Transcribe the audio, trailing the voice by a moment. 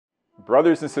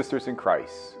Brothers and sisters in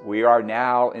Christ, we are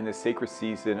now in the sacred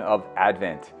season of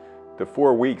Advent, the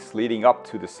 4 weeks leading up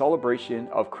to the celebration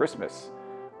of Christmas.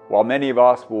 While many of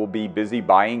us will be busy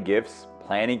buying gifts,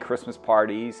 planning Christmas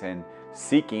parties, and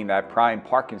seeking that prime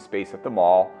parking space at the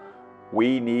mall,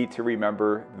 we need to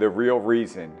remember the real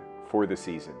reason for the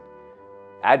season.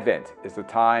 Advent is a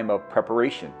time of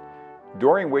preparation,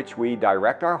 during which we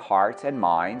direct our hearts and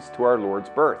minds to our Lord's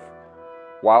birth,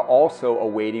 while also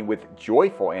awaiting with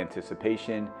joyful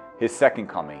anticipation His second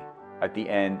coming at the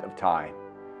end of time.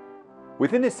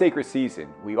 Within this sacred season,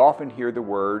 we often hear the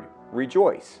word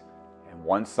rejoice, and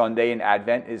one Sunday in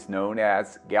Advent is known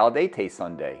as Gaudete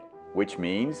Sunday, which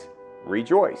means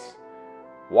rejoice.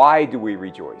 Why do we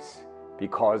rejoice?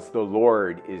 Because the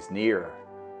Lord is near,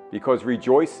 because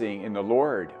rejoicing in the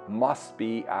Lord must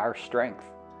be our strength.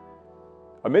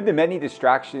 Amid the many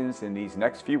distractions in these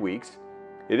next few weeks,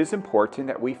 it is important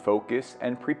that we focus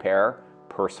and prepare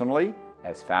personally,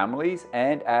 as families,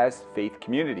 and as faith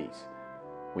communities.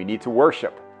 We need to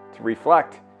worship, to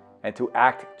reflect, and to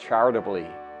act charitably,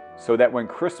 so that when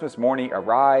Christmas morning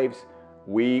arrives,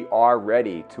 we are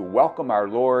ready to welcome our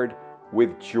Lord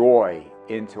with joy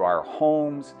into our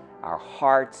homes, our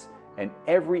hearts, and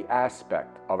every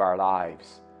aspect of our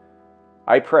lives.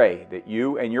 I pray that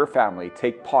you and your family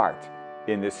take part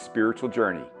in this spiritual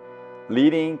journey,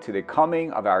 leading to the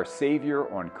coming of our Savior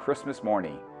on Christmas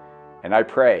morning. And I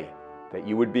pray that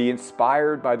you would be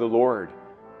inspired by the Lord,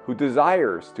 who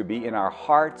desires to be in our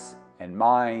hearts and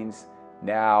minds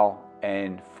now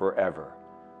and forever.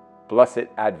 Blessed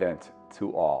Advent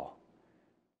to all.